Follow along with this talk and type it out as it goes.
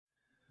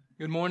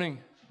Good morning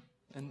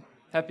and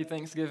happy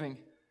Thanksgiving.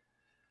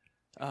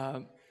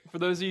 For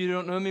those of you who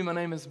don't know me, my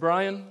name is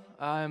Brian.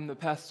 I'm the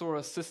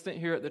pastoral assistant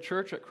here at the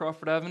church at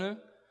Crawford Avenue.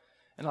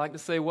 And I'd like to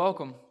say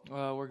welcome.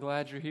 We're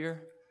glad you're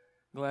here.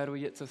 Glad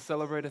we get to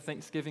celebrate a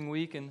Thanksgiving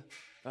week and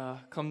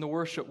come to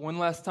worship one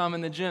last time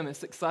in the gym.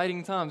 It's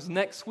exciting times.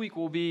 Next week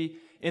we'll be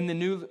in the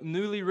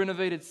newly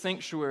renovated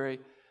sanctuary.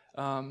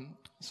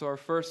 So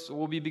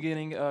we'll be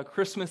beginning a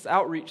Christmas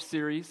outreach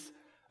series.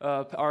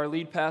 Our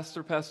lead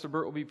pastor, Pastor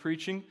Burt, will be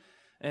preaching.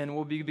 And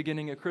we'll be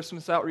beginning a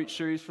Christmas outreach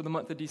series for the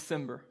month of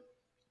December.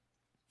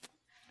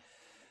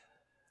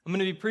 I'm going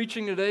to be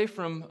preaching today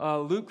from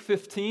Luke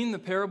 15, the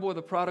parable of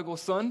the prodigal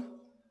son.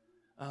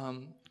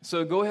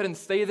 So go ahead and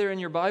stay there in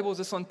your Bibles.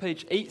 It's on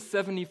page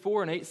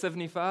 874 and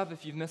 875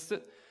 if you've missed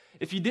it.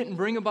 If you didn't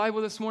bring a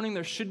Bible this morning,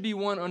 there should be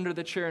one under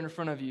the chair in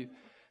front of you.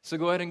 So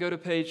go ahead and go to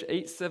page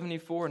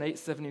 874 and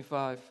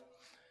 875.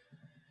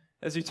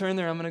 As you turn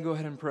there, I'm going to go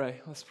ahead and pray.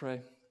 Let's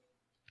pray.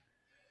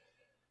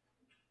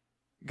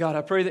 God,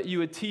 I pray that you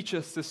would teach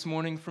us this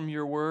morning from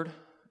your word.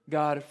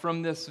 God,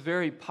 from this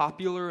very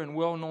popular and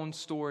well-known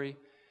story,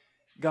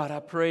 God, I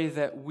pray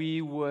that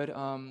we would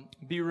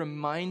be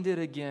reminded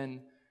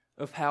again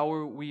of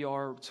how we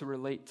are to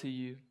relate to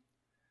you.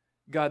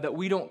 God, that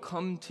we don't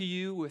come to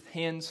you with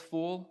hands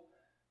full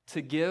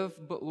to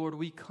give, but Lord,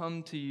 we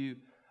come to you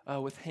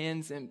with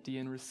hands empty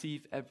and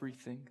receive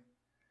everything.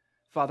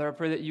 Father, I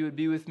pray that you would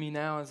be with me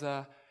now as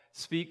I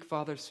speak.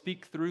 Father,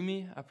 speak through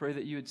me. I pray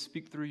that you would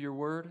speak through your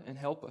word and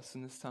help us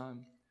in this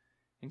time.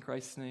 In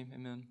Christ's name,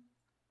 amen.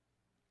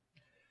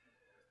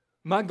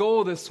 My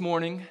goal this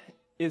morning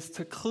is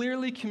to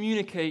clearly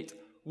communicate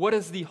what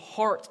is the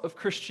heart of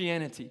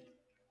Christianity.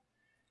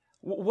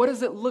 What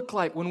does it look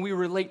like when we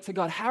relate to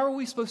God? How are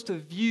we supposed to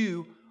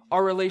view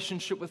our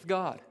relationship with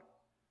God?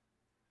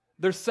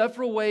 There's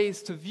several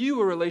ways to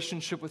view a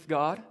relationship with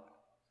God.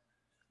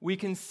 We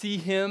can see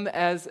him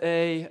as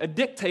a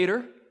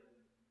dictator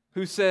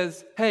who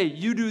says, hey,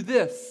 you do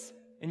this,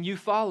 and you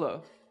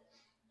follow.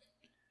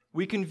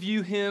 We can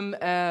view him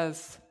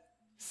as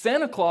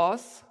Santa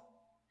Claus,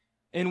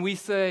 and we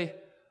say,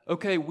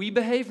 okay, we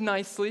behave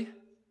nicely,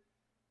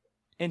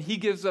 and he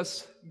gives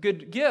us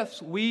good gifts.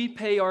 We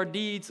pay our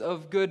deeds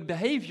of good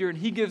behavior, and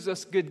he gives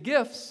us good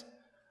gifts.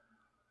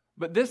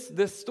 But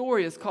this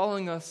story is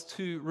calling us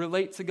to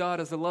relate to God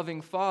as a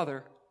loving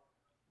Father,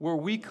 where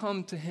we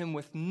come to him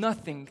with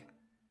nothing,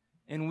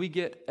 and we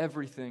get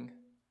everything.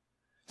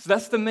 So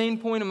that's the main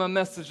point of my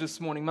message this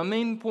morning. My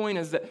main point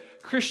is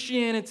that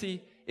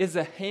Christianity is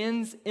a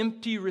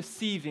hands-empty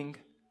receiving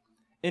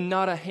and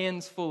not a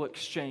hands-full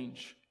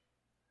exchange.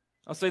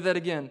 I'll say that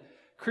again.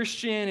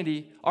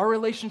 Christianity, our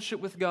relationship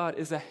with God,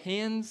 is a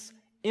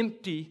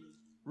hands-empty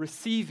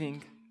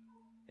receiving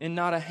and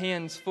not a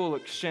hands-full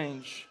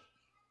exchange.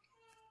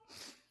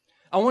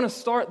 I want to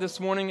start this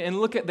morning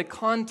and look at the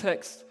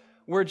context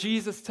where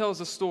Jesus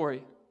tells a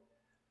story.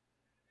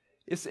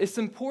 It's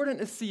important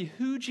to see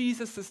who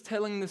Jesus is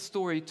telling this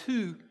story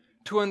to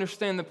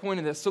understand the point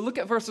of this. So look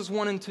at verses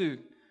 1 and 2.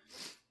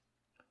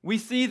 We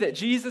see that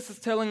Jesus is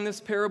telling this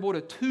parable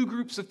to two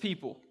groups of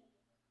people.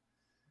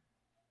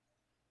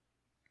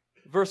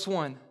 Verse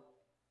 1.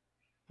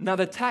 Now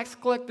the tax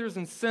collectors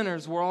and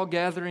sinners were all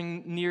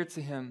gathering near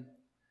to him.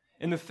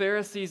 And the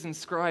Pharisees and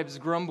scribes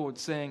grumbled,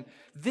 saying,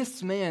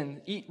 this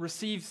man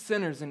receives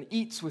sinners and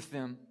eats with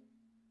them.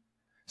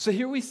 So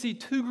here we see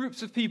two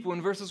groups of people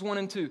in verses 1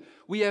 and 2.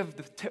 We have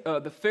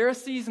the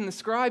Pharisees and the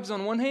scribes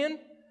on one hand,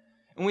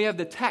 and we have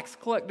the tax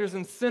collectors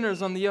and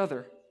sinners on the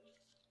other.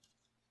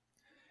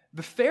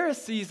 The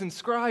Pharisees and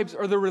scribes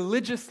are the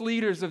religious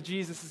leaders of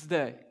Jesus'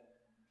 day.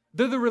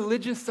 They're the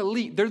religious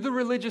elite. They're the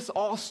religious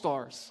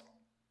all-stars.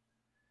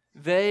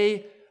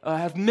 They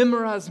have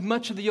memorized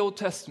much of the Old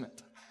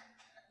Testament.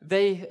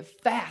 They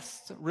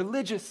fast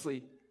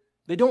religiously.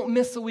 They don't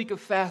miss a week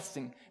of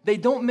fasting. They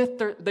don't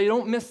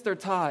miss their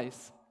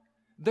tithes.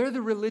 They're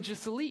the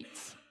religious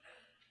elites.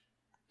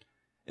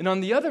 And on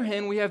the other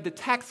hand, we have the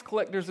tax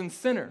collectors and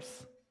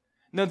sinners.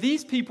 Now,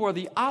 these people are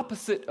the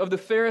opposite of the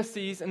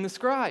Pharisees and the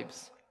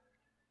scribes.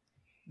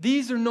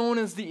 These are known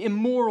as the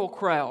immoral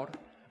crowd,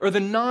 or the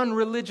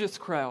non-religious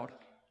crowd,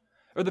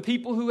 or the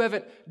people who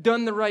haven't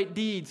done the right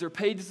deeds or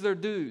paid their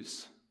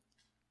dues.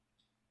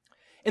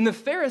 And the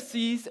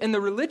Pharisees and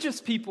the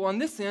religious people on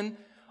this end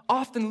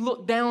often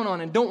look down on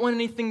and don't want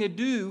anything to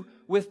do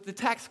with the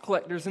tax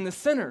collectors and the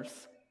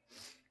sinners.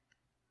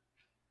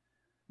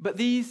 But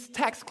these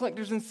tax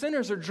collectors and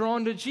sinners are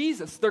drawn to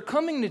Jesus. They're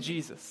coming to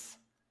Jesus.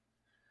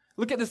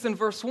 Look at this in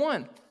verse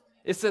 1.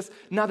 It says,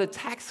 now the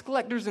tax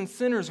collectors and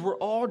sinners were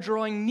all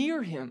drawing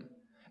near him.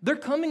 They're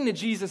coming to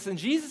Jesus, and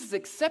Jesus is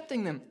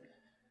accepting them.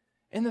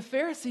 And the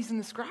Pharisees and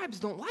the scribes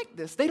don't like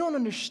this. They don't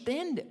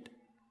understand it.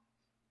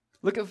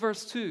 Look at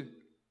verse 2.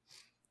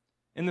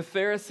 And the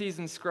Pharisees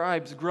and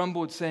scribes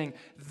grumbled, saying,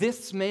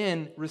 this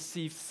man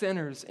receives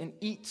sinners and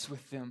eats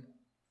with them.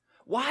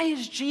 Why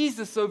is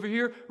Jesus over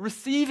here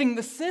receiving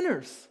the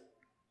sinners?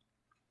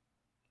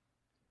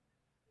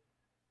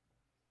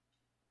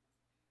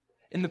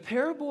 In the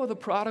parable of the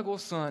prodigal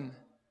son,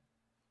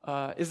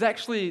 is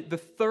actually the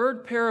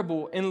third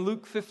parable in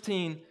Luke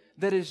 15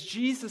 that is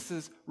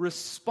Jesus'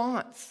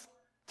 response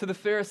to the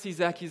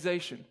Pharisees'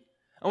 accusation.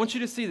 I want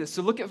you to see this.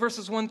 So look at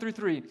verses 1 through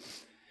 3.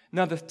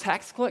 Now the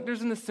tax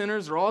collectors and the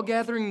sinners are all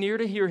gathering near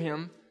to hear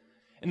him,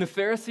 and the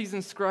Pharisees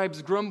and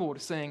scribes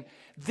grumbled, saying,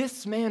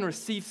 "This man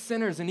receives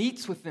sinners and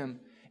eats with them."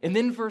 And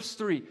then verse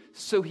 3,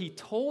 so he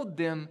told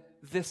them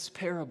this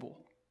parable.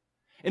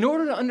 In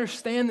order to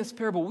understand this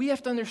parable, we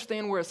have to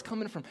understand where it's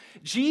coming from.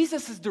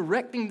 Jesus is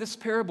directing this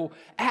parable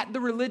at the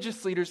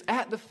religious leaders,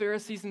 at the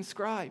Pharisees and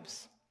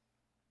scribes.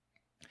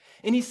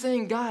 And he's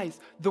saying, guys,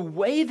 the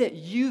way that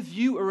you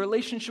view a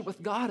relationship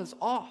with God is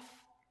off.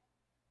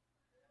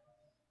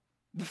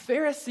 The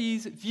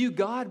Pharisees view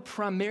God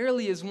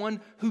primarily as one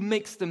who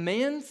makes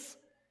demands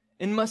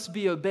and must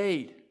be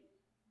obeyed.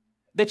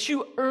 That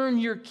you earn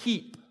your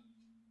keep.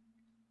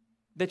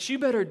 That you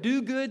better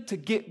do good to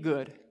get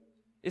good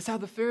is how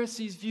the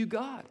Pharisees view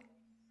God.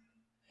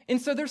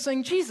 And so they're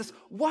saying, Jesus,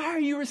 why are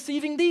you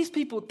receiving these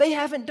people? They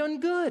haven't done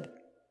good.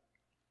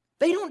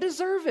 They don't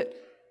deserve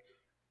it.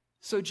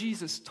 So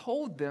Jesus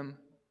told them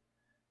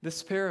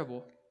this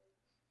parable.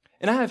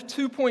 And I have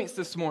 2 points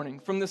this morning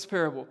from this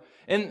parable.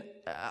 And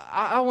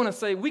I want to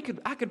say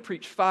I could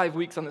preach 5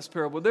 weeks on this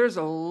parable. There's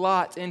a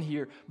lot in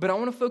here, but I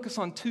want to focus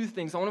on 2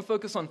 things. I want to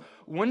focus on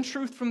one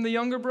truth from the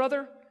younger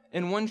brother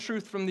and one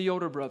truth from the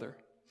older brother.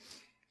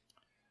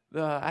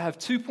 I have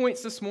 2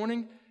 points this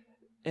morning,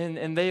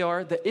 and they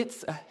are that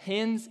it's a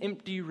hands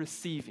empty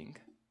receiving.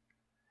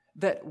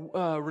 That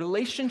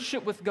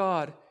relationship with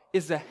God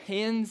is a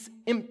hands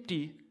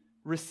empty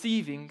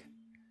receiving.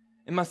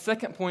 And my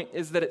second point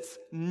is that it's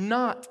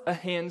not a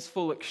hands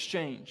full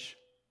exchange.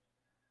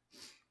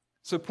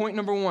 So point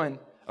number 1,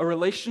 a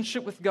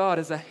relationship with God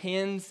is a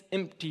hands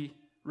empty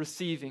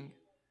receiving.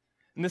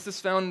 And this is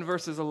found in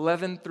verses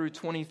 11 through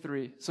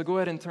 23. So go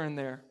ahead and turn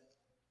there.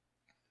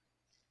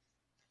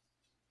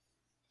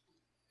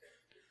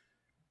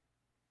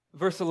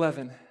 Verse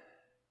 11,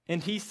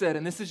 and he said,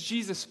 and this is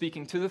Jesus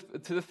speaking to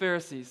the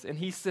Pharisees, and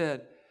he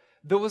said,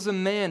 there was a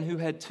man who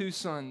had 2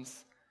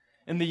 sons,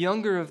 and the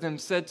younger of them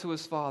said to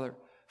his father,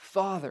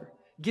 Father,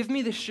 give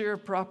me the share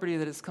of property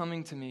that is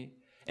coming to me.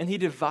 And he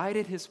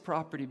divided his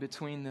property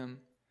between them.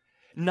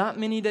 Not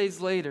many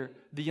days later,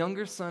 the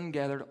younger son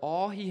gathered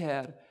all he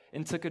had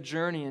and took a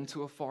journey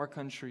into a far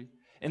country,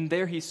 and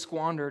there he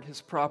squandered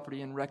his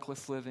property in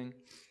reckless living.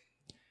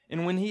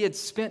 And when he had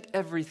spent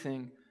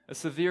everything, a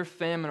severe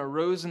famine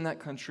arose in that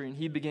country, and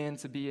he began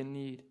to be in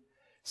need.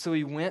 So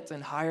he went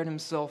and hired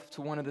himself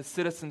to one of the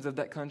citizens of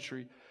that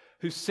country,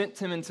 who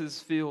sent him into his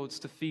fields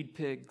to feed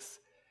pigs.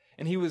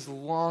 And he was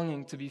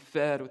longing to be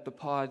fed with the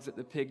pods that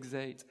the pigs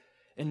ate,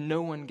 and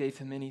no one gave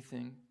him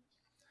anything.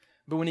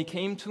 But when he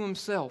came to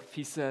himself,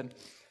 he said,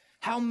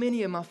 How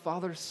many of my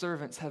father's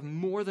servants have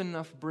more than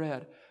enough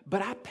bread,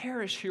 but I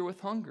perish here with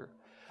hunger?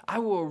 I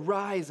will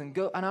arise and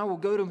go, and I will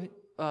go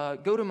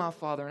to my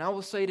father, and I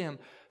will say to him,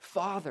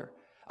 Father,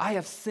 I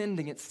have sinned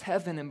against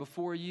heaven and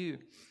before you.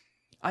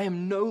 I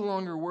am no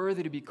longer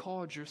worthy to be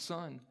called your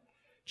son.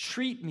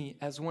 Treat me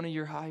as one of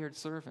your hired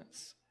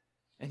servants.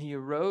 And he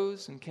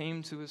arose and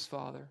came to his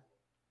father.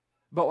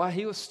 But while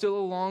he was still a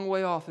long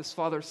way off, his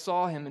father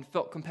saw him and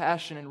felt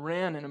compassion and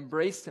ran and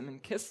embraced him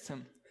and kissed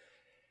him.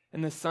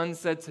 And the son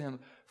said to him,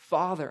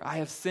 Father, I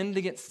have sinned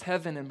against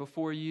heaven and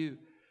before you.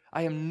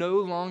 I am no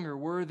longer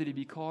worthy to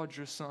be called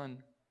your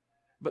son.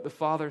 But the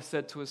father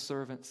said to his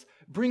servants,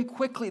 Bring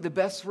quickly the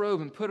best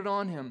robe and put it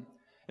on him,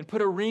 and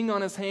put a ring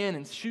on his hand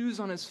and shoes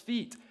on his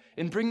feet,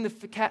 and bring the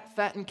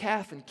fattened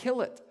calf and kill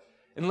it,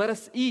 and let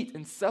us eat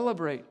and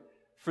celebrate.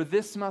 For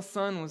this my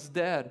son was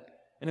dead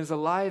and is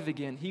alive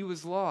again. He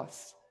was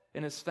lost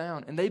and is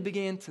found. And they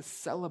began to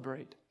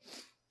celebrate.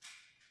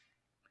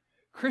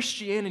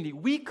 Christianity,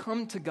 we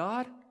come to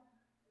God,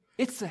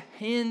 it's a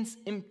hands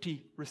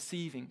empty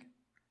receiving.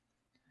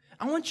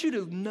 I want you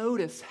to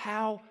notice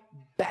how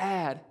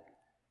bad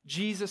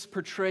Jesus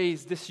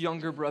portrays this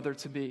younger brother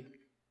to be.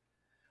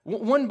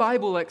 One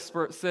Bible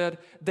expert said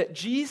that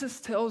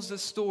Jesus tells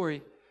this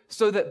story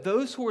so that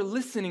those who are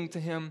listening to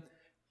him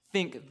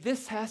think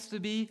this has to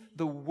be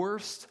the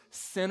worst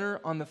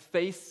sinner on the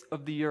face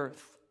of the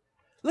earth.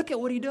 Look at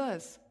what he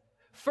does.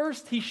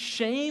 First, he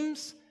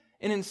shames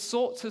and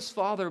insults his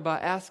father by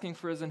asking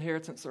for his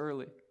inheritance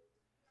early.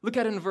 Look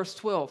at it in verse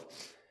 12.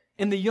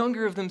 And the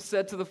younger of them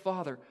said to the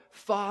father,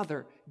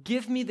 Father,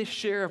 give me the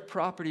share of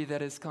property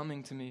that is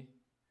coming to me.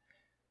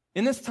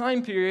 In this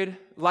time period,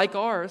 like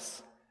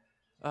ours,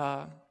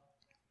 a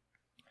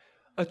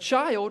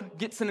child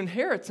gets an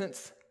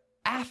inheritance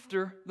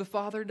after the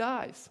father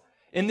dies.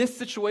 In this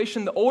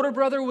situation, the older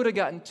brother would have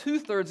gotten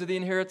 2/3 of the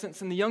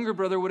inheritance, and the younger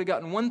brother would have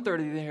gotten 1/3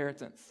 of the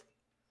inheritance.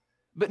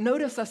 But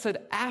notice I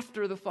said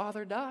after the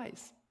father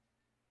dies.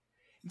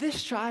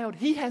 This child,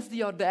 he has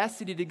the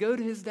audacity to go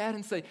to his dad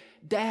and say,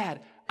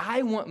 Dad,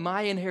 I want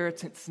my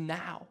inheritance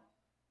now.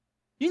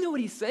 You know what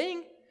he's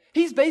saying?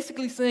 He's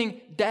basically saying,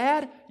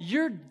 Dad,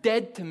 you're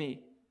dead to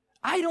me.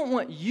 I don't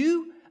want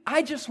you.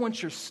 I just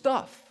want your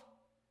stuff.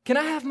 Can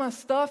I have my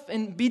stuff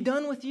and be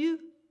done with you?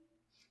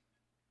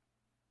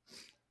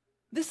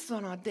 This is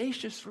an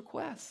audacious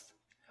request.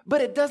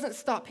 But it doesn't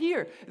stop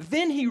here.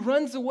 Then he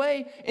runs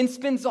away and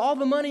spends all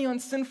the money on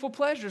sinful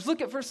pleasures.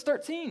 Look at verse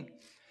 13.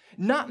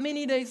 Not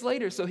many days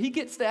later, so he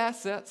gets the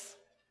assets.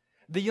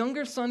 The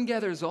younger son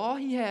gathers all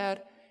he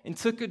had and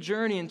took a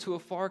journey into a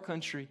far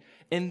country.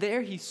 And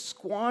there he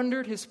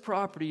squandered his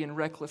property in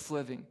reckless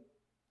living.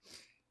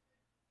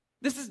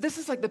 This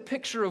is like the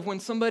picture of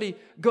when somebody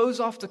goes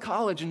off to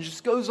college and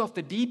just goes off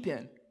the deep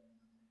end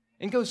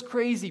and goes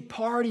crazy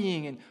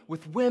partying and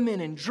with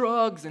women and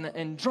drugs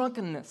and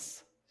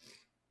drunkenness.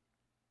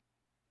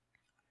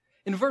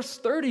 In verse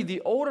 30,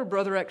 the older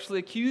brother actually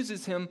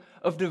accuses him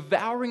of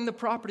devouring the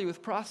property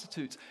with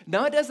prostitutes.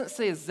 Now, it doesn't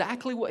say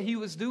exactly what he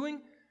was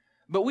doing,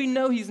 but we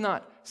know he's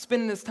not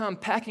spending his time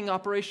packing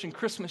Operation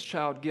Christmas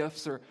Child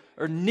gifts or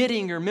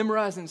knitting or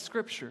memorizing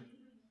scripture.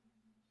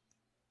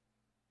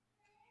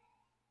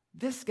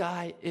 This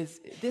guy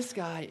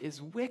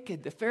is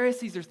wicked. The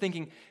Pharisees are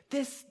thinking,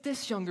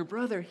 this younger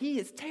brother, he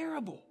is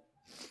terrible.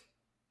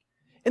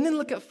 And then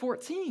look at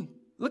 14.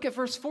 Look at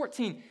verse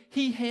 14.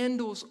 He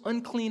handles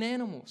unclean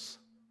animals.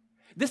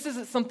 This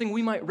isn't something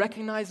we might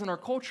recognize in our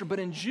culture, but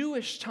in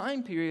Jewish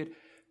time period,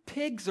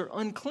 pigs are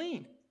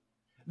unclean.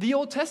 The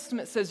Old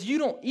Testament says you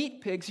don't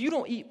eat pigs, you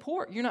don't eat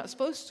pork, you're not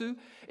supposed to,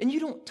 and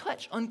you don't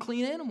touch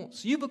unclean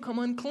animals. You become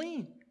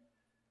unclean.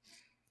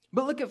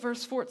 But look at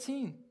verse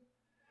 14.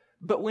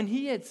 But when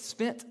he had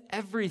spent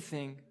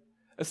everything,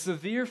 a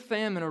severe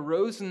famine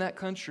arose in that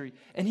country,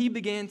 and he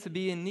began to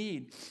be in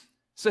need.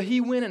 So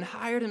he went and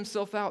hired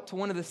himself out to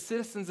one of the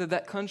citizens of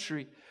that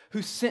country,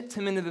 who sent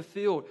him into the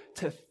field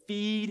to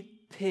feed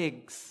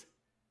pigs.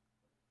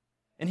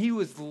 And he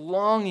was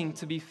longing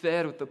to be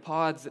fed with the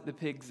pods that the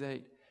pigs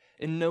ate,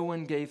 and no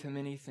one gave him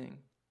anything.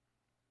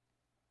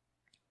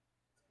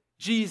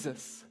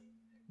 Jesus,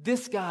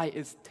 this guy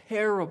is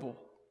terrible.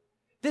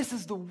 This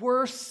is the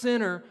worst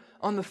sinner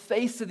on the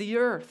face of the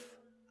earth.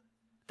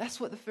 That's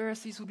what the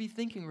Pharisees would be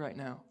thinking right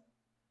now.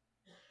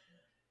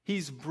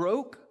 He's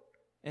broke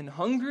and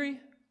hungry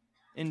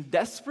and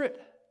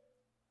desperate.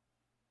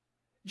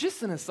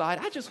 Just an aside,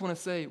 I just want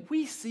to say,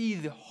 we see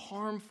the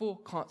harmful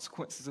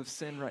consequences of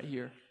sin right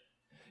here.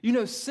 You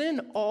know,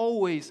 sin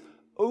always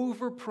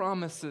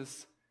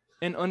overpromises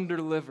and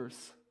underdelivers.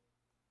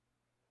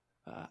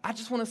 I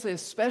just want to say,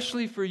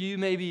 especially for you,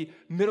 maybe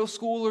middle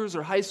schoolers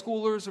or high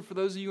schoolers, or for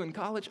those of you in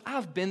college,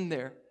 I've been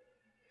there.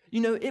 You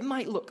know, it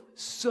might look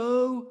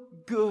so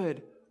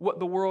good what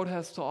the world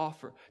has to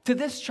offer. To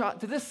this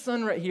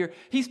son right here,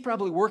 he's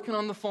probably working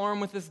on the farm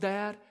with his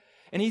dad,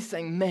 and he's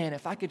saying, man,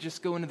 if I could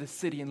just go into the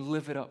city and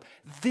live it up,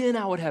 then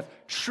I would have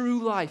true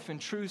life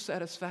and true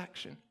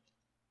satisfaction.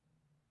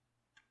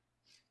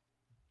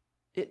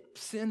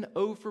 Sin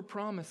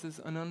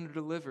overpromises and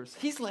underdelivers.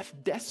 He's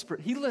left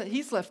desperate.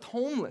 He's left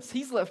homeless.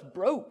 He's left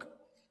broke.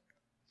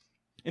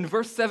 In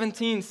verse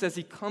 17 says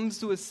he comes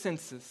to his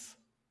senses.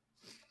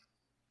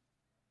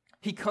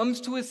 He comes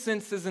to his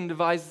senses and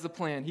devises a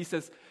plan. He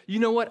says, you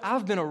know what?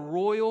 I've been a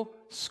royal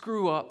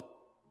screw-up,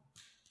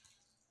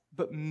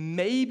 but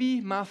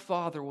maybe my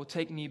father will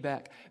take me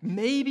back.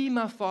 Maybe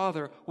my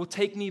father will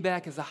take me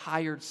back as a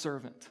hired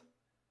servant.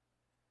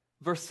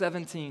 Verse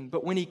 17,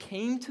 but when he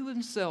came to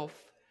himself,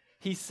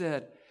 he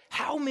said,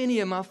 how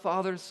many of my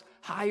father's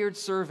hired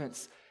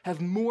servants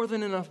have more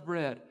than enough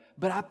bread,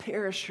 but I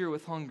perish here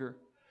with hunger?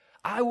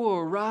 I will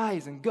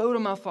arise and go to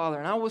my father,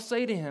 and I will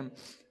say to him,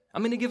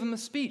 I'm going to give him a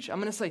speech. I'm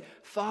going to say,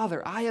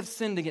 Father, I have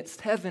sinned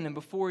against heaven and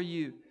before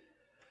you.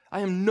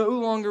 I am no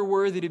longer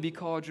worthy to be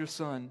called your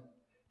son.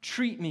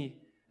 Treat me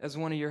as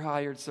one of your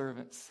hired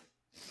servants.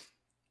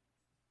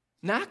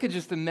 Now I could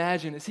just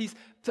imagine as he's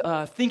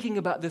thinking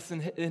about this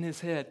in his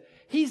head,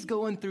 he's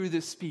going through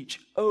this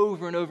speech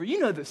over and over. You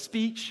know the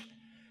speech.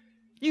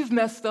 You've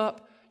messed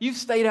up. You've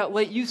stayed out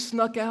late. You've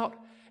snuck out.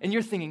 And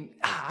you're thinking,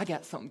 I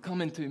got something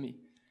coming to me.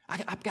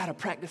 I've got to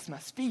practice my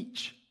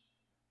speech.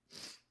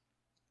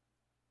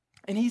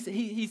 And his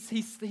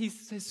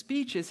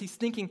speech is, he's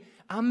thinking,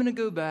 I'm going to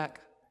go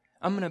back.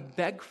 I'm going to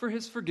beg for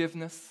his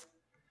forgiveness.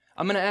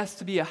 I'm going to ask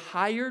to be a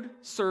hired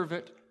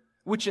servant,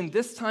 which in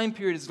this time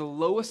period is the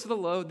lowest of the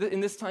low.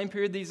 In this time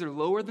period, these are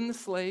lower than the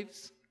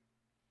slaves.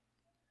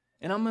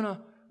 And I'm going to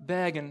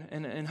beg,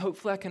 and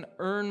hopefully I can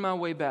earn my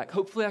way back.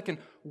 Hopefully I can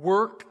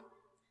work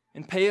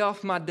and pay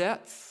off my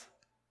debts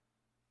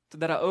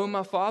that I owe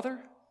my father.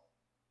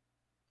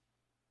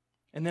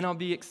 And then I'll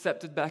be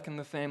accepted back in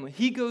the family.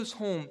 He goes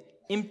home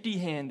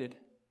empty-handed.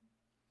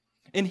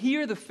 And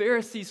here the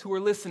Pharisees who are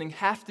listening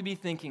have to be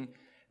thinking,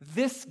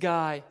 this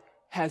guy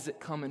has it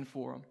coming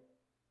for him.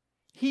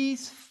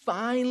 He's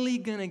finally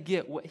going to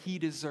get what he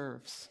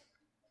deserves.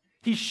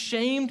 He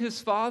shamed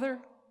his father.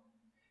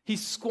 He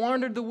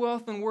squandered the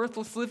wealth and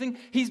worthless living.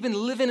 He's been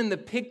living in the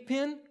pig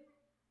pen.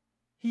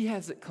 He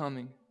has it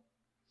coming.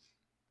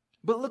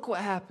 But look what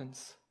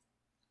happens.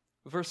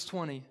 Verse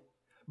 20.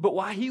 But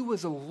while he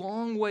was a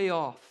long way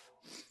off,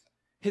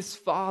 his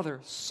father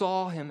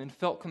saw him and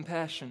felt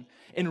compassion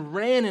and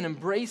ran and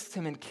embraced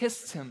him and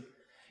kissed him.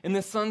 And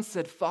the son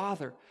said,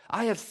 Father,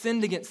 I have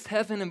sinned against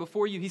heaven and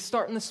before you. He's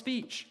starting the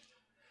speech.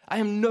 I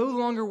am no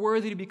longer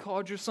worthy to be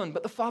called your son.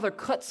 But the father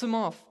cuts him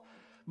off.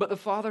 But the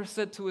father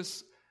said to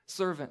his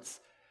servants,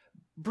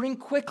 bring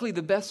quickly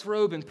the best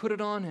robe and put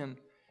it on him,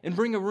 and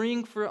bring a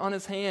ring on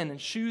his hand and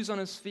shoes on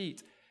his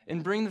feet,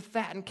 and bring the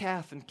fattened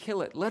calf and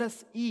kill it. Let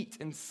us eat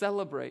and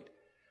celebrate.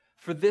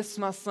 For this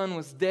my son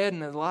was dead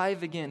and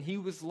alive again. He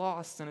was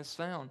lost and is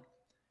found.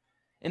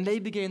 And they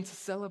began to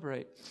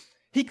celebrate.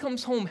 He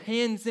comes home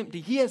hands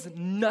empty. He has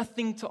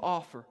nothing to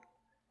offer.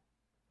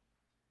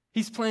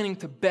 He's planning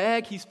to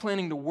beg. He's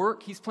planning to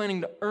work. He's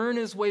planning to earn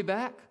his way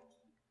back.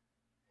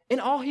 And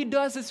all he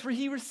does is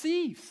he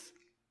receives.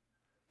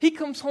 He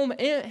comes home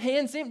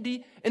hands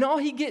empty, and all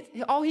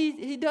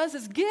he does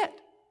is get.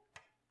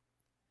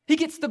 He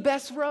gets the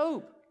best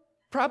robe,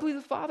 probably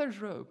the father's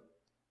robe.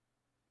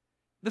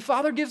 The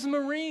father gives him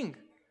a ring.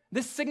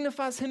 This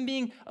signifies him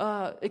being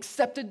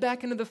accepted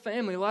back into the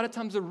family. A lot of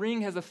times a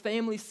ring has a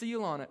family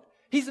seal on it.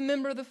 He's a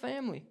member of the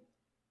family.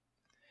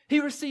 He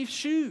received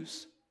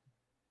shoes.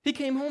 He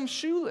came home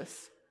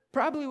shoeless,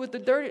 probably with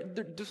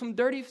some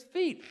dirty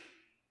feet.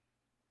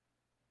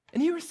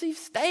 And he received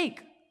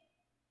steak.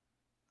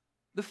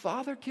 The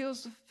father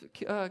kills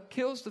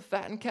the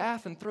fattened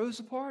calf and throws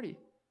a party.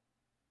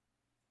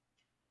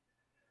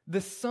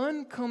 The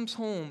son comes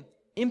home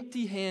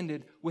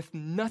empty-handed with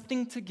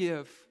nothing to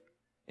give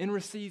and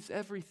receives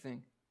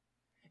everything.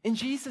 And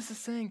Jesus is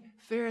saying,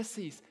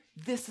 Pharisees,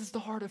 this is the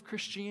heart of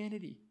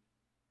Christianity.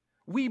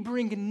 We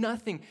bring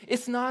nothing.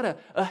 It's not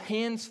a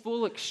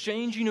hands-full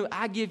exchange.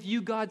 I give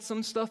you, God,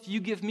 some stuff. You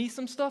give me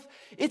some stuff.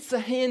 It's a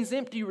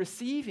hands-empty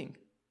receiving.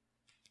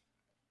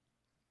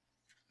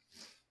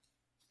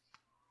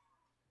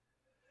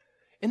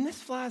 And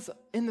this flies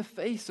in the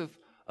face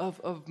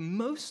of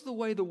most of the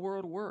way the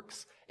world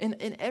works and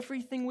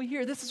everything we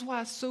hear. This is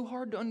why it's so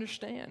hard to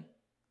understand.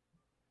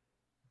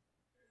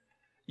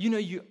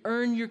 You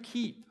earn your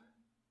keep.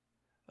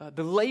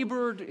 The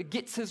laborer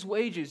gets his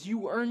wages.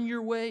 You earn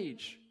your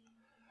wage.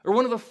 Or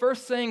one of the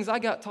first sayings I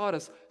got taught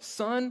is,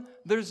 son,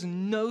 there's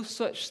no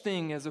such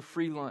thing as a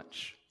free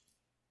lunch.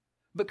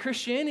 But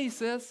Christianity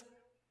says,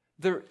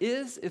 there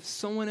is if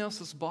someone else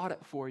has bought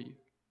it for you.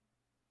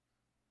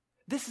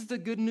 This is the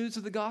good news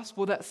of the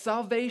gospel, that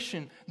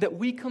salvation, that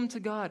we come to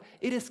God,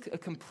 it is a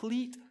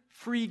complete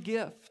free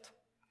gift.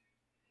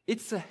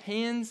 It's a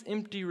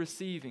hands-empty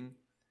receiving.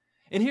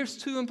 And here's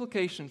two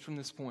implications from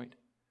this point.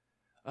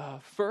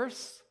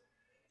 First,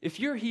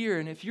 if you're here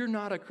and if you're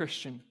not a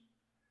Christian,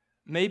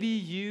 maybe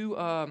you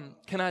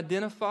can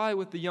identify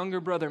with the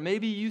younger brother.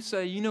 Maybe you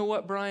say, you know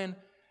what, Brian?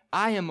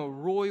 I am a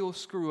royal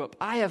screw-up.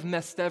 I have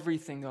messed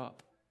everything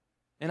up.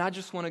 And I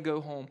just want to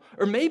go home.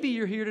 Or maybe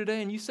you're here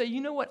today and you say,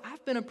 you know what?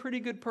 I've been a pretty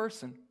good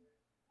person.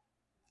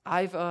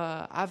 I've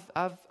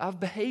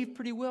behaved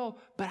pretty well,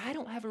 but I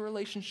don't have a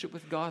relationship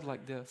with God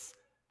like this.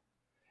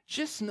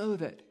 Just know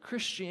that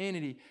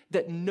Christianity,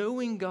 that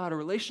knowing God, a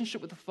relationship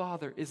with the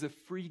Father, is a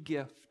free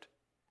gift.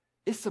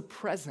 It's a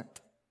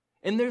present.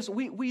 And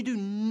we do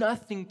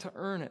nothing to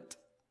earn it.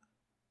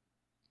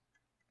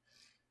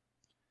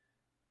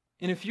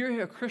 And if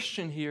you're a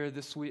Christian here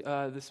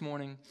this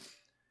morning,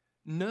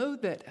 know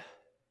that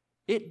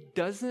it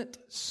doesn't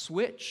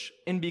switch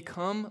and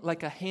become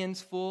like a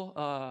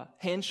hands-full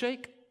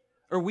handshake,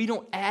 or we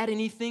don't add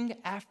anything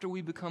after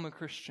we become a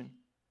Christian.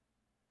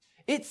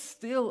 It's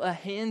still a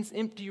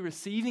hands-empty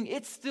receiving.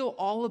 It's still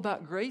all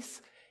about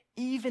grace,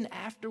 even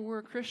after we're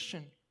a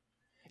Christian.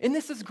 And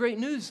this is great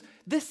news.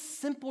 This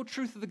simple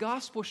truth of the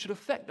gospel should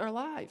affect our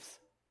lives.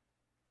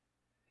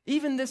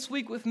 Even this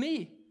week with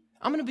me,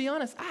 I'm going to be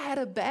honest, I had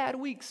a bad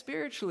week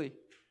spiritually.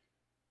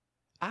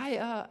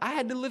 I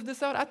had to live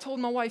this out. I told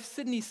my wife,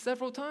 Sydney,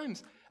 several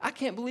times, I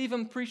can't believe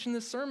I'm preaching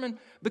this sermon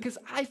because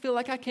I feel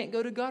like I can't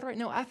go to God right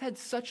now. I've had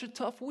such a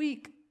tough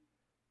week,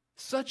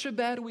 such a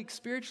bad week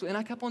spiritually. And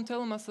I kept on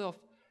telling myself,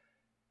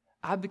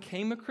 I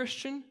became a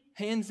Christian,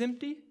 hands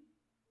empty,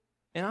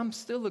 and I'm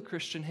still a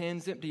Christian,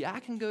 hands empty.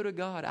 I can go to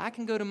God. I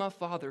can go to my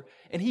Father,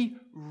 and He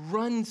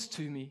runs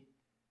to me,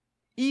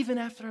 even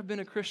after I've been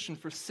a Christian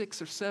for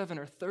 6 or 7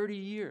 or 30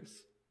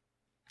 years.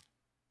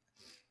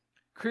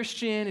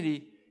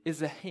 Christianity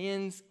is a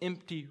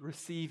hands-empty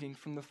receiving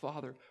from the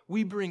Father.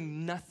 We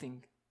bring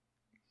nothing.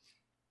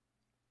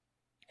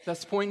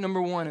 That's point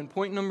number 1. And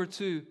point number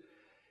 2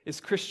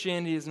 is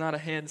Christianity is not a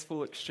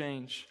hands-full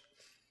exchange.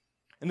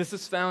 And this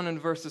is found in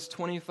verses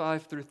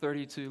 25 through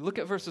 32. Look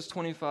at verses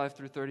 25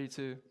 through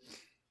 32.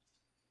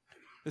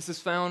 This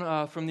is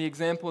found from the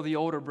example of the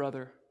older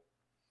brother.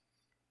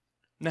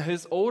 Now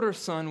his older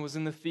son was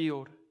in the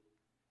field,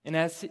 and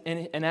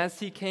as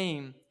he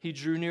came, he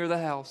drew near the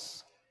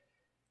house.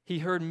 He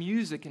heard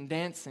music and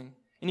dancing,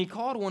 and he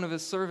called one of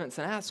his servants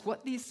and asked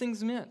what these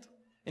things meant.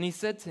 And he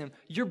said to him,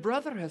 your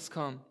brother has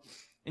come,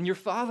 and your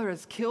father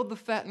has killed the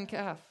fattened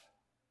calf,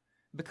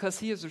 because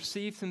he has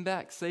received him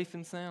back safe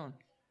and sound.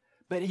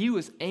 But he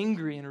was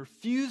angry and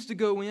refused to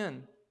go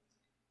in.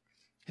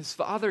 His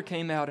father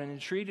came out and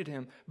entreated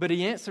him, but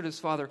he answered his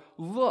father,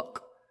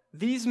 look,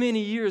 these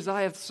many years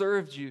I have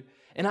served you,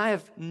 and I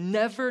have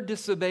never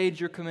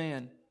disobeyed your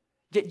command.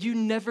 Yet you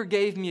never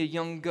gave me a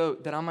young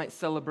goat that I might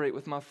celebrate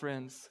with my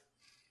friends.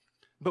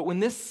 But when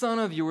this son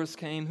of yours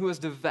came, who has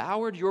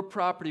devoured your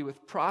property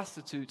with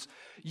prostitutes,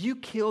 you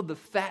killed the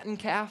fattened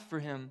calf for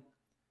him.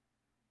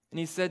 And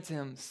he said to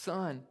him,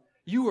 Son,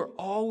 you are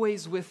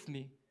always with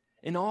me,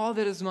 and all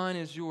that is mine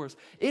is yours.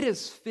 It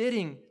is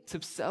fitting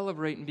to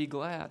celebrate and be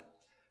glad.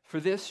 For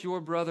this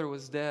your brother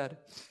was dead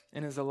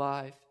and is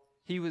alive.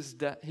 He was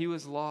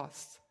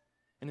lost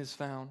and is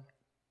found.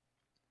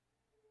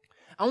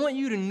 I want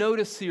you to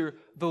notice here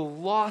the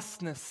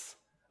lostness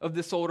of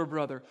this older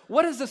brother.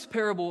 What is this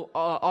parable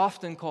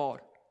often called?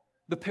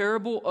 The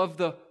parable of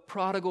the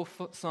prodigal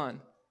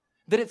son.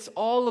 That it's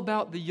all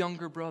about the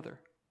younger brother.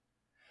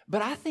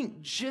 But I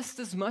think just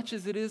as much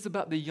as it is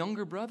about the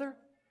younger brother,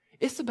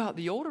 it's about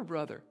the older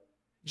brother.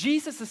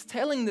 Jesus is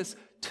telling this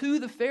to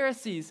the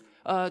Pharisees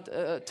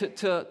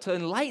to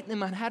enlighten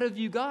them on how to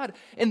view God,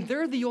 and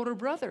they're the older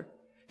brother.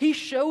 He's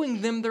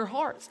showing them their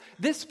hearts.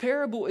 This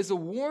parable is a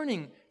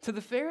warning to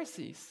the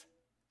Pharisees.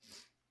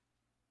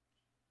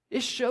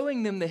 It's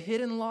showing them the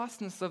hidden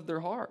lostness of their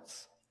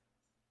hearts.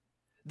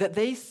 That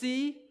they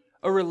see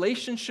a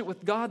relationship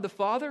with God the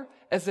Father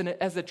as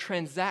a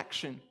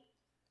transaction,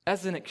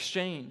 as an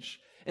exchange.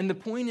 And the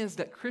point is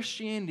that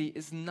Christianity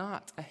is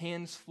not a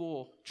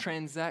hands-full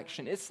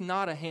transaction. It's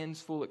not a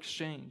hands-full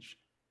exchange.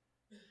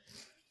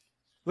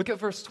 Look at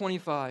verse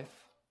 25.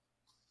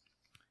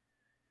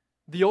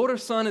 The older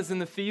son is in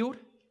the field,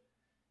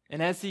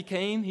 and as he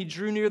came, he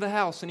drew near the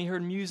house, and he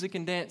heard music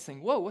and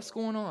dancing. Whoa, what's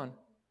going on?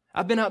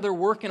 I've been out there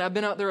working. I've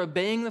been out there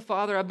obeying the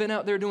Father. I've been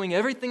out there doing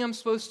everything I'm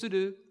supposed to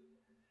do.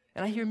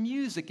 And I hear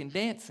music and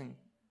dancing.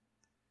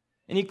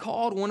 And he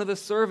called one of the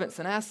servants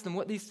and asked him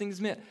what these things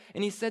meant.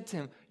 And he said to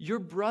him, Your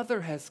brother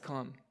has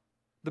come,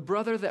 the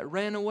brother that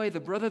ran away, the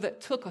brother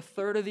that took a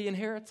third of the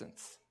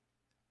inheritance.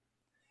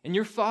 And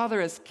your father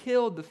has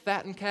killed the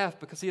fattened calf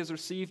because he has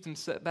received him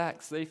set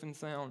back safe and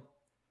sound.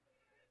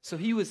 So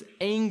he was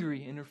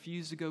angry and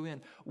refused to go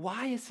in.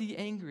 Why is he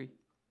angry?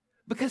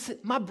 Because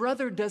my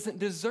brother doesn't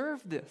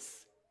deserve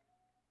this.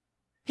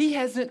 He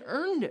hasn't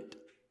earned it.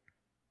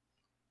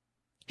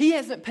 He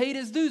hasn't paid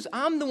his dues.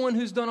 I'm the one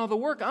who's done all the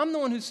work. I'm the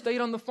one who's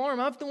stayed on the farm.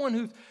 I'm the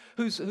one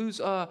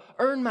who's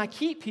earned my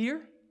keep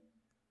here.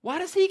 Why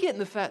does he get in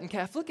the fattened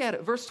calf? Look at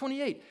it, verse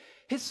 28.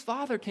 His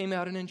father came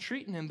out and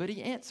entreated him, but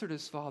he answered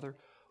his father,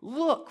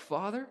 Look,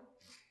 Father,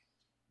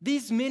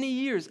 these many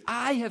years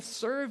I have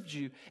served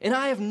you, and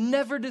I have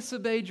never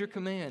disobeyed your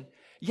command.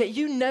 Yet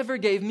you never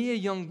gave me a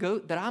young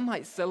goat that I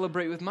might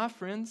celebrate with my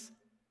friends.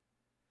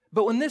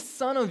 But when this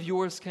son of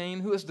yours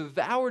came, who has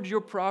devoured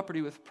your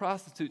property with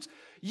prostitutes,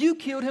 you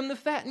killed him the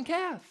fattened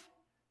calf.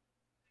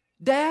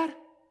 Dad,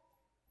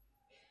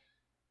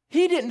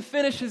 he didn't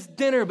finish his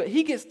dinner, but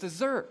he gets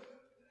dessert.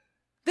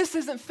 This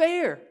isn't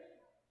fair.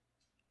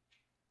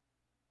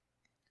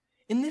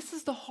 And this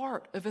is the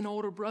heart of an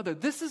older brother.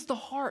 This is the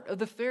heart of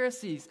the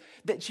Pharisees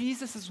that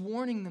Jesus is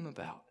warning them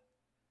about.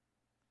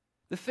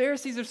 The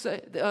Pharisees are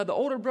saying, the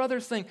older brother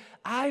is saying,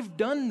 I've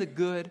done the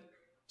good,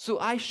 so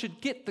I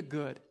should get the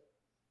good.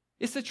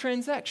 It's a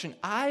transaction.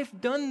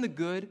 I've done the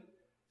good,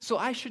 so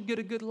I should get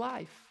a good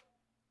life.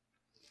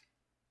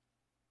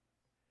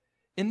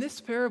 And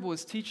this parable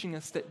is teaching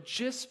us that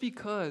just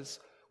because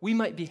we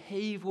might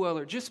behave well,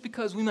 or just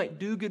because we might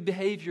do good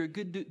behavior,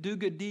 do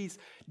good deeds,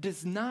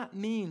 does not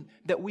mean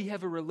that we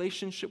have a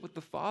relationship with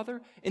the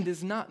Father, and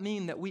does not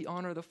mean that we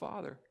honor the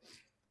Father.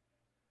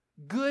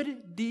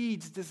 Good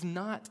deeds does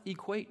not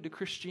equate to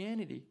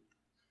Christianity.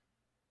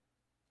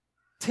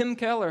 Tim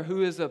Keller,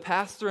 who is a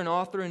pastor and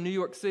author in New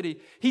York City,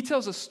 he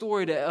tells a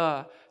story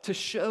to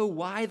show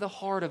why the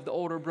heart of the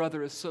older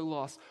brother is so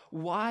lost.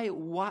 Why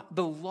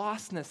the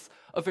lostness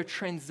of a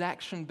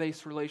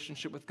transaction-based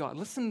relationship with God.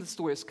 Listen to the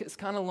story. It's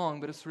kind of long,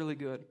 but it's really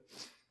good.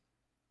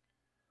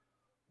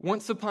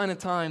 Once upon a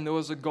time, there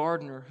was a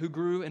gardener who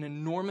grew an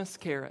enormous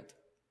carrot.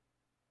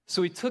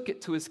 So he took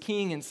it to his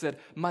king and said,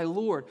 My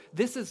lord,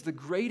 this is the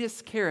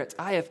greatest carrot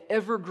I have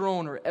ever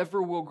grown or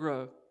ever will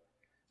grow.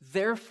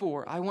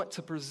 Therefore, I want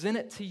to present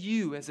it to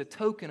you as a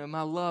token of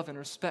my love and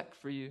respect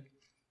for you.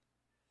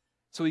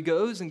 So he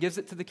goes and gives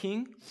it to the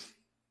king.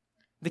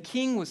 The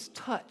king was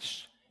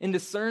touched and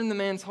discerned the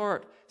man's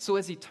heart. So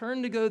as he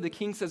turned to go, the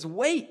king says,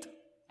 Wait!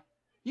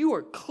 You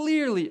are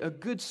clearly a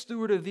good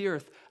steward of the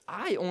earth.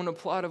 I own a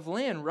plot of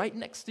land right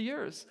next to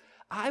yours.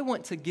 I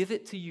want to give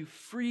it to you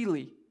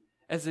freely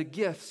as a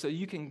gift so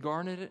you can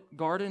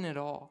garden it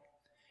all.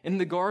 And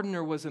the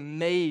gardener was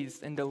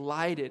amazed and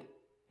delighted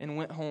and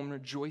went home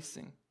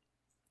rejoicing.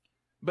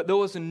 But there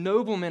was a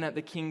nobleman at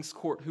the king's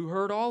court who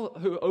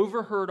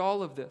overheard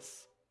all of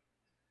this.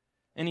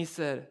 And he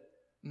said,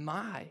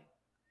 My,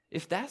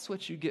 if that's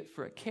what you get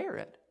for a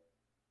carrot,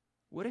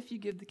 what if you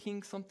give the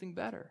king something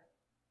better?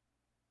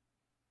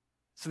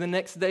 So the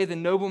next day the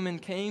nobleman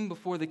came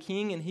before the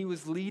king, and he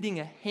was leading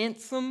a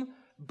handsome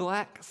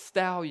black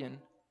stallion.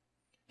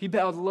 He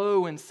bowed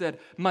low and said,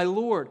 My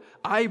lord,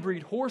 I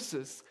breed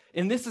horses,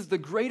 and this is the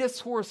greatest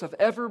horse I've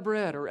ever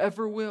bred or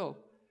ever will.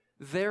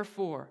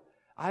 Therefore,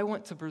 I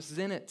want to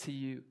present it to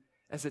you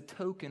as a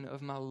token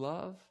of my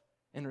love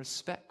and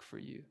respect for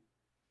you.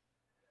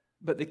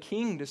 But the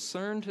king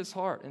discerned his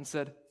heart and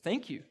said,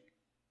 Thank you.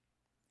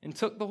 and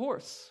took the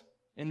horse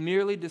and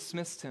merely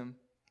dismissed him.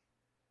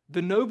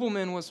 The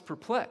nobleman was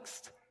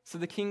perplexed. So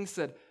the king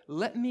said,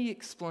 "Let me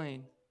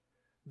explain.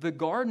 The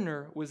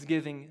gardener was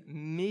giving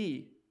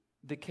me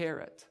the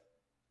carrot,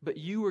 but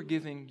you were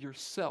giving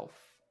yourself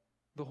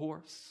the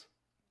horse."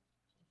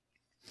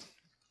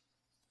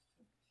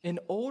 An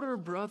older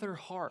brother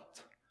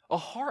heart, a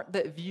heart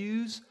that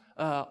views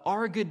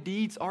our good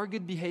deeds, our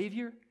good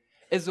behavior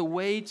as a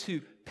way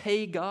to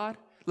pay God,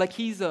 like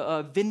he's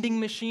a vending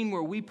machine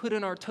where we put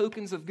in our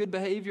tokens of good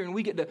behavior and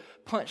we get to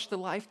punch the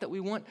life that we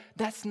want.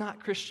 That's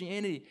not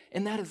Christianity,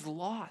 and that is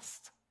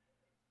lost.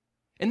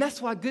 And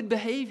that's why good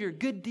behavior,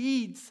 good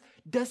deeds,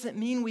 doesn't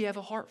mean we have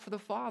a heart for the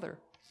Father.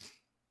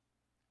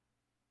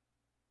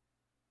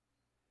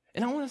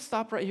 And I want to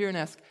stop right here and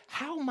ask,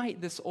 how might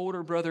this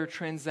older brother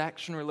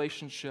transaction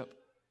relationship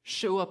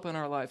show up in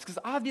our lives? Because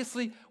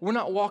obviously, we're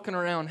not walking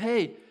around,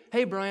 hey,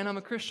 Brian, I'm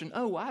a Christian.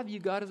 Oh, I view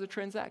God as a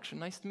transaction.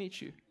 Nice to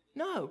meet you.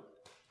 No.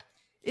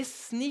 It's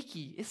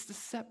sneaky. It's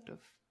deceptive.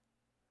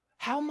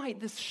 How might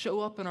this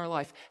show up in our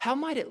life? How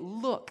might it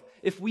look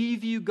if we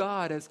view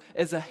God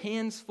as a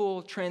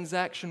hands-full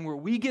transaction where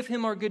we give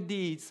him our good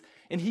deeds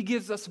and he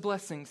gives us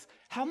blessings?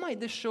 How might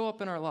this show up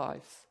in our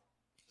lives?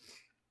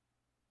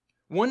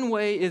 One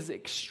way is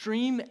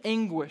extreme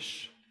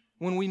anguish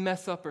when we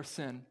mess up or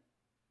sin.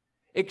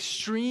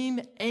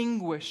 Extreme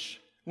anguish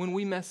when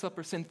we mess up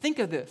or sin. Think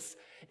of this.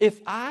 If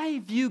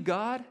I view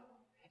God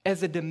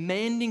as a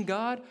demanding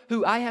God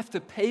who I have to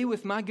pay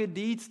with my good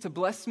deeds to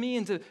bless me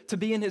and to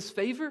be in his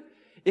favor,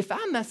 if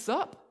I mess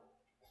up,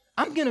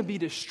 I'm going to be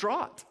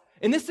distraught.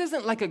 And this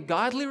isn't like a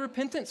godly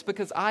repentance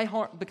because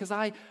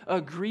I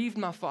grieved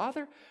my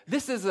Father.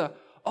 This is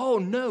oh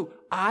no,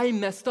 I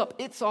messed up.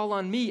 It's all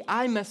on me.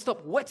 I messed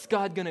up. What's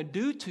God going to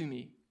do to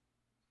me?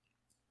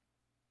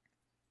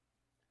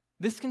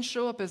 This can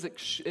show up as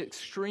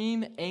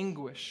extreme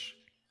anguish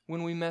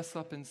when we mess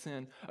up in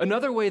sin.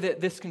 Another way that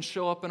this can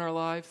show up in our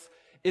lives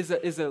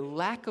is a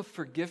lack of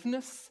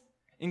forgiveness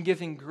in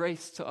giving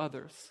grace to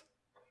others.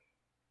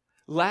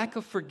 Lack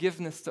of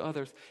forgiveness to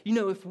others. You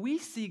know, if we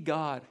see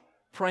God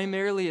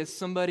primarily as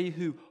somebody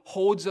who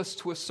holds us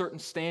to a certain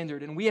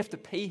standard and we have to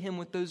pay him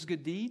with those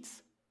good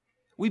deeds,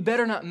 we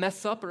better not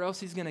mess up or else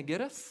he's going to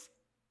get us.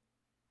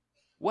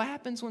 What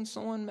happens when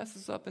someone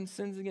messes up and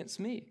sins against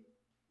me?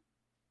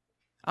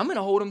 I'm going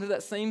to hold them to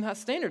that same high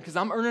standard because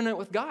I'm earning it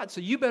with God,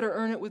 so you better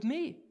earn it with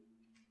me.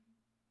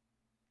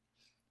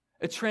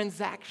 A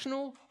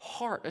transactional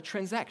heart, a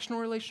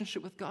transactional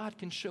relationship with God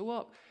can show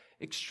up.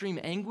 Extreme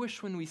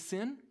anguish when we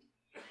sin,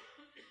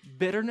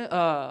 bitterness,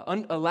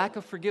 a lack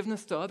of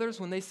forgiveness to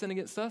others when they sin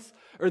against us.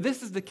 Or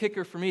this is the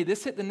kicker for me.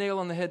 This hit the nail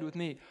on the head with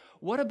me.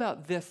 What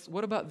about this?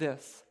 What about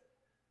this?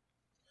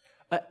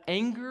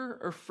 Anger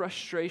or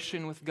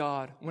frustration with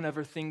God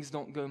whenever things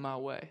don't go my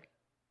way.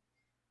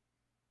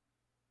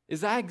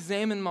 As I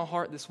examined my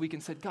heart this week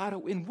and said,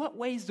 God, in what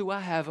ways do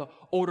I have an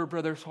older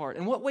brother's heart?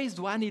 In what ways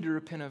do I need to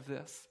repent of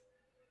this?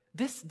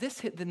 This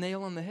hit the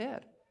nail on the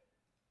head.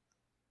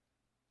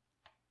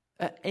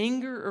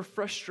 Anger or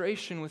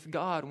frustration with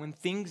God when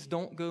things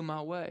don't go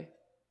my way.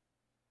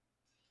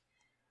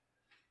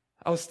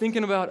 I was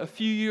thinking about a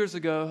few years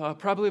ago,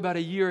 probably about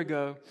a year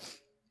ago,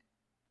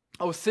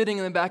 I was sitting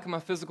in the back of my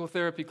physical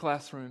therapy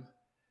classroom.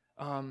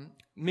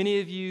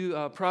 Many of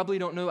you probably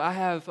don't know, I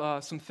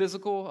have some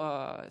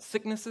physical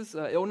sicknesses,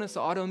 illness,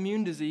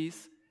 autoimmune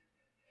disease,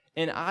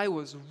 and I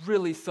was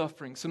really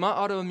suffering. So my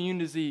autoimmune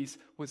disease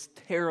was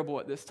terrible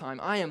at this time.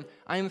 I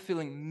am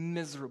feeling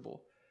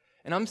miserable.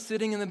 And I'm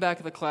sitting in the back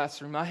of the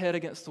classroom, my head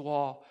against the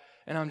wall,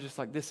 and I'm just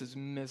like, this is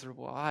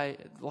miserable.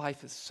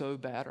 Life is so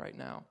bad right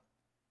now.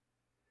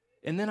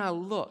 And then I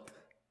look,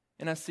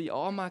 and I see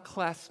all my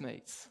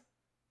classmates,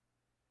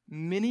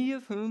 many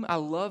of whom I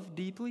love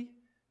deeply,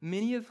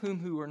 many of whom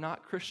who are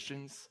not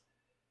Christians,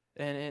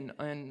 and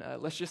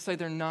let's just say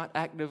they're not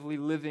actively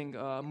living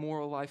a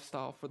moral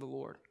lifestyle for the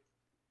Lord.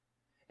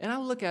 And I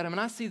look at them,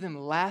 and I see them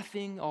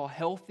laughing, all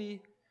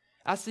healthy.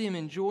 I see them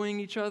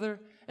enjoying each other,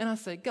 and I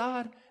say,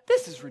 God,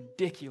 this is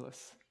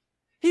ridiculous.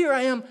 Here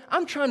I am,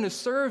 I'm trying to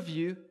serve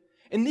you,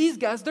 and these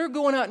guys, they're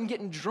going out and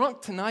getting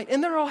drunk tonight,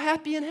 and they're all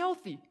happy and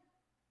healthy.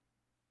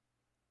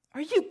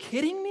 Are you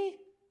kidding me?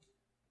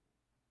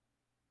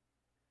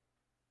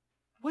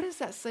 What does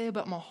that say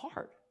about my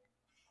heart?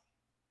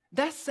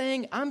 That's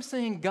saying, I'm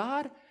saying,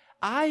 God,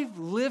 I've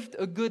lived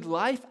a good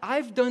life.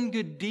 I've done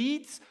good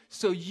deeds,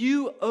 so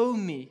you owe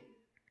me.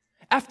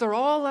 After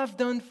all I've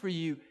done for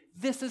you,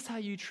 this is how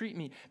you treat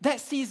me. That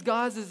sees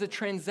God as a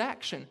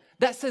transaction.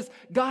 That says,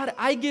 God,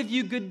 I give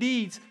you good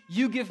deeds.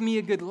 You give me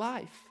a good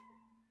life.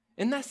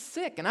 And that's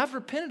sick. And I've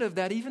repented of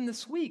that even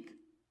this week.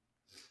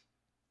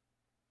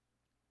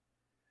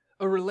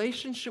 A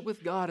relationship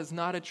with God is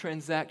not a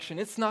transaction.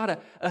 It's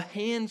not a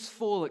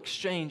hands-full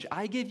exchange.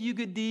 I give you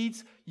good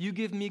deeds, you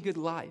give me good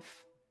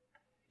life.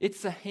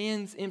 It's a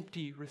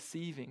hands-empty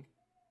receiving.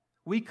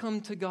 We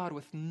come to God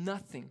with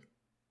nothing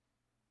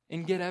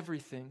and get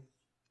everything.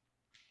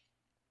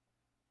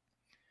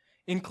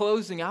 In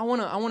closing, I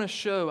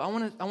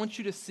want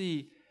you to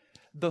see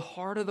the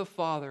heart of the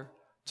Father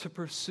to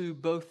pursue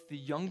both the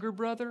younger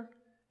brother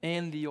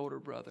and the older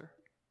brother.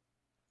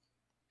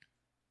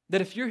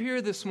 That if you're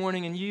here this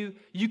morning and you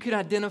could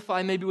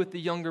identify maybe with the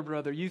younger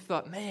brother, you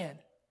thought, man,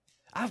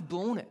 I've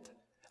blown it.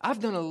 I've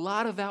done a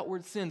lot of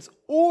outward sins.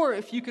 Or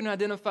if you can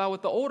identify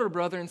with the older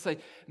brother and say,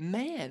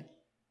 man,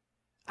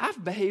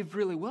 I've behaved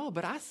really well,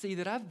 but I see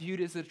that I've viewed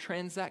it as a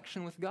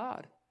transaction with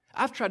God.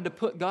 I've tried to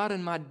put God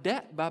in my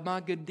debt by my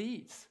good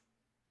deeds.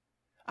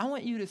 I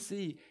want you to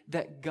see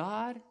that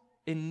God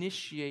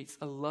initiates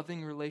a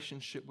loving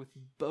relationship with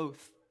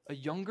both a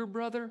younger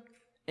brother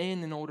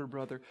and an older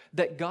brother.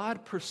 That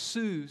God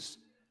pursues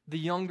the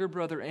younger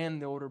brother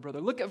and the older brother.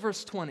 Look at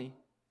verse 20.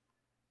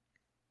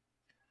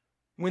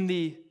 When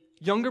the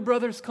younger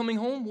brother's coming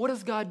home, what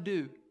does God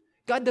do?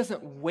 God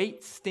doesn't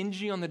wait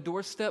stingy on the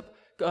doorstep,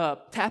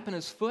 tapping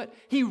his foot.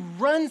 He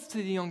runs to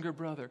the younger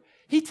brother.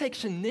 He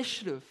takes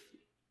initiative.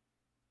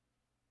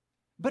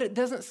 But it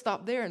doesn't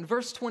stop there. In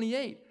verse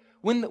 28,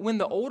 when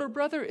the older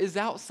brother is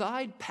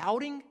outside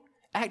pouting,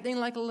 acting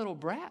like a little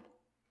brat,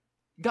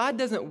 God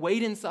doesn't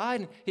wait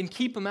inside and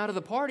keep him out of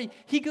the party.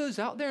 He goes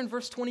out there, and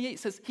verse 28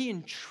 says he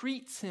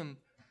entreats him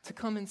to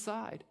come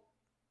inside.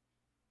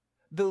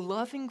 The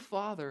loving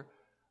father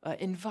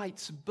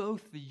invites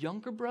both the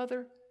younger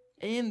brother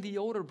and the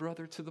older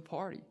brother to the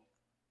party.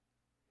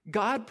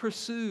 God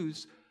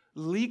pursues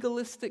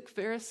legalistic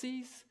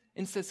Pharisees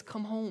and says,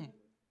 come home,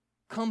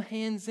 come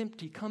hands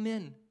empty, come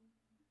in.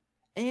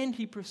 And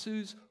he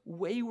pursues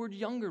wayward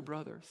younger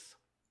brothers.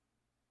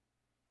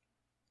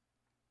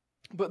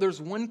 But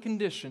there's one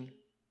condition.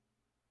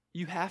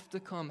 You have to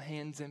come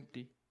hands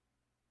empty.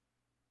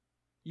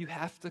 You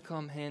have to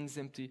come hands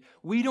empty.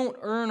 We don't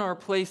earn our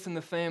place in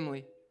the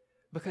family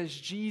because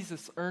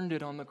Jesus earned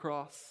it on the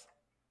cross.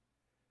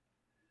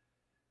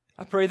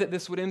 I pray that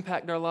this would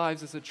impact our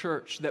lives as a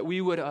church, that we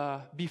would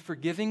be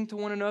forgiving to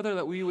one another,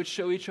 that we would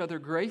show each other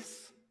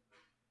grace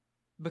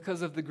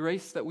because of the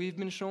grace that we've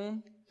been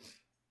shown,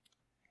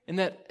 and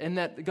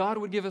that God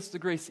would give us the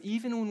grace,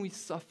 even when we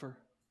suffer,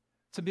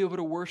 to be able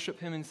to worship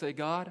Him and say,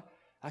 God,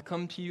 I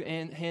come to you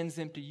hands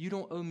empty. You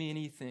don't owe me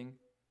anything,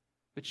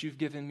 but you've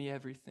given me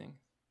everything.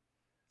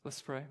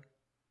 Let's pray.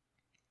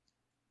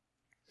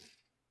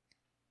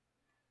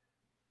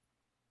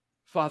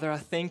 Father, I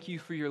thank you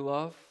for your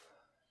love.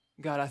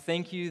 God, I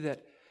thank you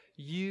that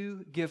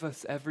you give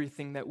us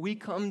everything, that we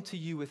come to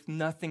you with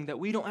nothing, that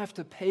we don't have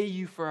to pay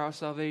you for our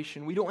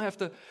salvation. We don't have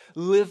to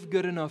live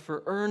good enough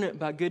or earn it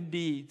by good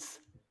deeds.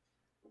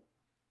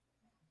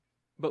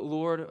 But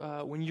Lord,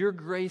 when your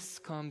grace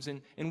comes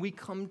and we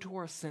come to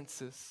our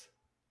senses,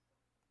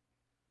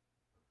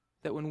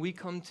 that when we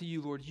come to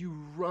you, Lord, you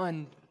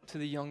run to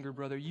the younger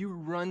brother. You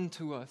run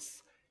to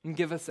us and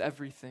give us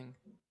everything.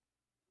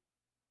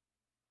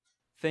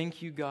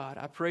 Thank you, God.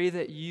 I pray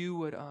that you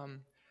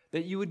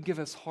would give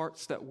us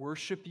hearts that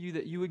worship you,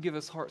 that you would give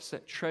us hearts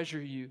that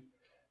treasure you,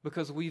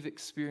 because we've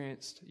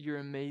experienced your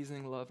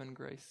amazing love and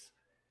grace.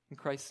 In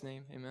Christ's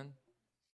name, amen.